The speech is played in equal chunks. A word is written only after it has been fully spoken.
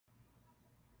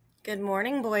Good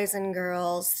morning, boys and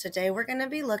girls. Today we're going to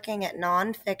be looking at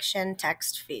nonfiction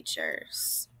text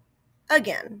features.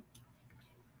 Again,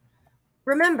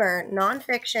 remember,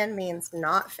 nonfiction means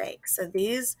not fake. So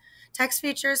these text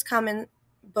features come in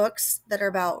books that are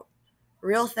about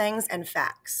real things and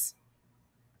facts.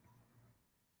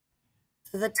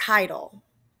 So the title.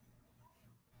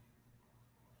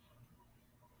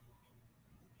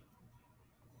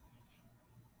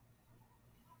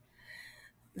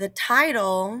 The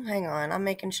title, hang on, I'm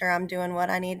making sure I'm doing what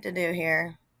I need to do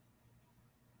here.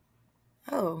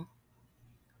 Oh,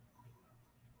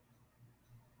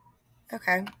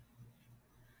 okay.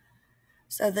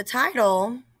 So the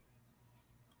title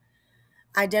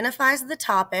identifies the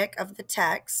topic of the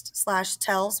text /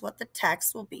 tells what the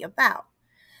text will be about.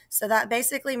 So that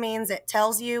basically means it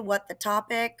tells you what the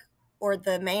topic or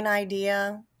the main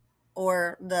idea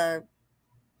or the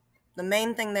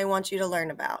main thing they want you to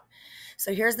learn about.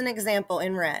 So here's an example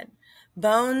in red: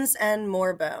 Bones and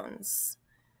More Bones.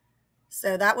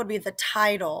 So that would be the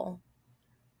title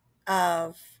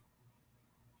of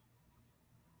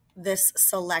this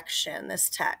selection, this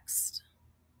text.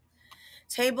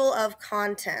 Table of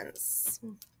contents.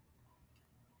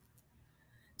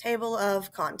 Table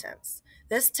of contents.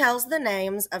 This tells the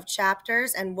names of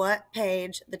chapters and what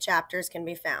page the chapters can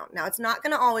be found. Now, it's not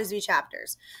going to always be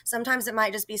chapters. Sometimes it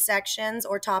might just be sections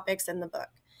or topics in the book.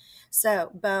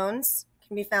 So, bones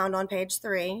can be found on page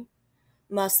 3.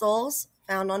 Muscles,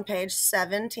 found on page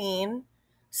 17.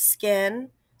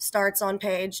 Skin starts on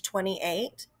page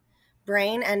 28.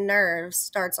 Brain and nerves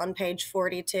starts on page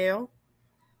 42.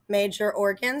 Major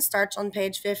organs starts on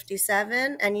page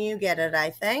 57, and you get it, I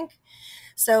think.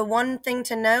 So one thing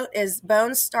to note is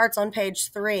bones starts on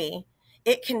page 3.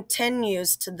 It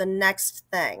continues to the next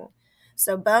thing.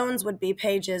 So bones would be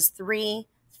pages 3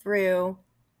 through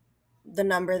the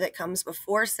number that comes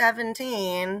before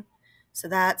 17. So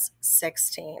that's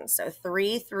 16. So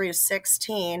 3 through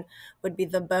 16 would be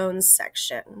the bones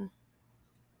section.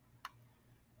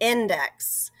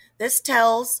 Index. This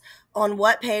tells on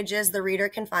what pages the reader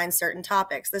can find certain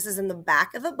topics. This is in the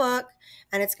back of the book,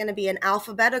 and it's going to be in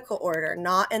alphabetical order,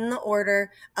 not in the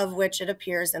order of which it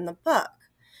appears in the book.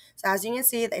 So as you can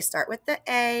see, they start with the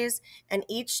A's, and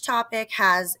each topic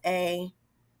has a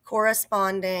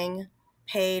corresponding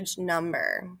page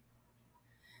number.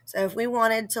 So if we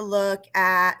wanted to look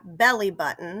at belly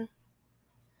button,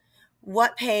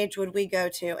 what page would we go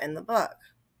to in the book?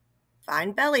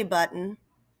 Find belly button.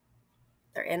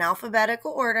 They're in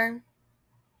alphabetical order.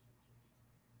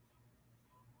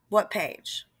 What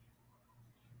page?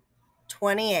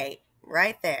 28,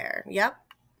 right there. Yep.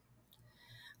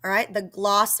 All right, the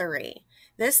glossary.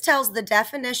 This tells the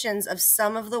definitions of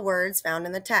some of the words found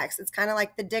in the text. It's kind of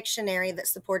like the dictionary that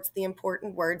supports the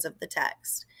important words of the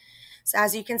text. So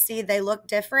as you can see, they look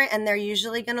different, and they're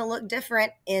usually going to look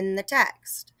different in the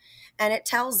text. And it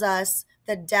tells us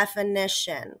the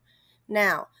definition.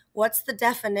 Now, what's the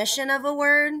definition of a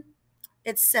word?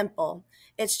 It's simple.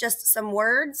 It's just some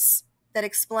words that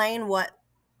explain what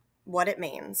it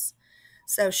means.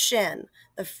 So shin,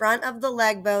 the front of the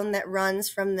leg bone that runs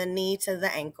from the knee to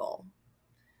the ankle.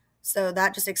 So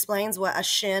that just explains what a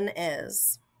shin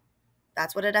is.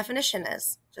 That's what a definition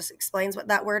is. Just explains what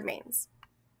that word means.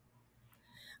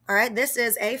 All right, this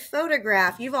is a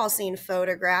photograph. You've all seen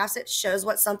photographs. It shows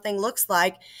what something looks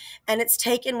like, and it's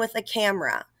taken with a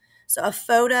camera. So a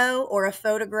photo or a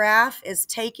photograph is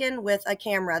taken with a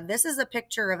camera. This is a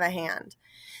picture of a hand.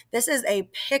 This is a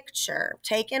picture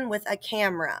taken with a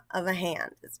camera of a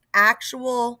hand. It's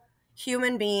actual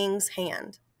human being's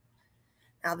hand.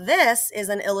 Now this is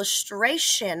an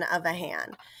illustration of a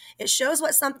hand. It shows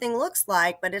what something looks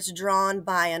like, but it's drawn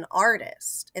by an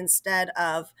artist instead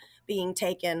of being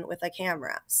taken with a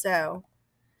camera. So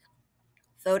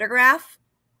photograph,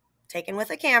 taken with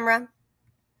a camera.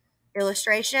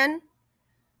 Illustration,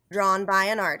 drawn by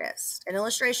an artist. An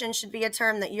illustration should be a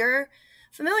term that you're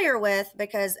familiar with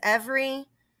because every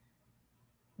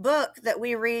book that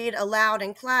we read aloud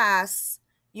in class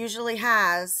usually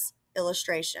has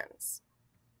illustrations.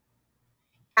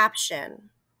 Caption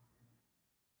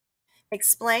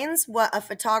explains what a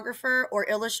photographer or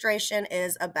illustration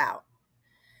is about.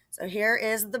 So here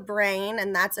is the brain,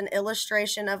 and that's an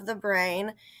illustration of the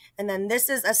brain. And then this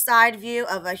is a side view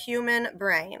of a human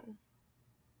brain.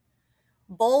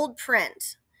 Bold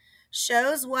print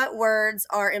shows what words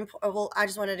are important. Well, I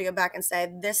just wanted to go back and say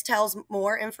this tells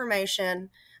more information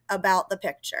about the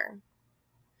picture.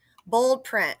 Bold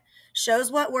print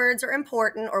shows what words are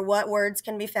important or what words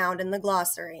can be found in the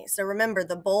glossary. So remember,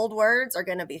 the bold words are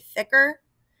going to be thicker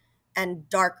and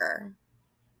darker.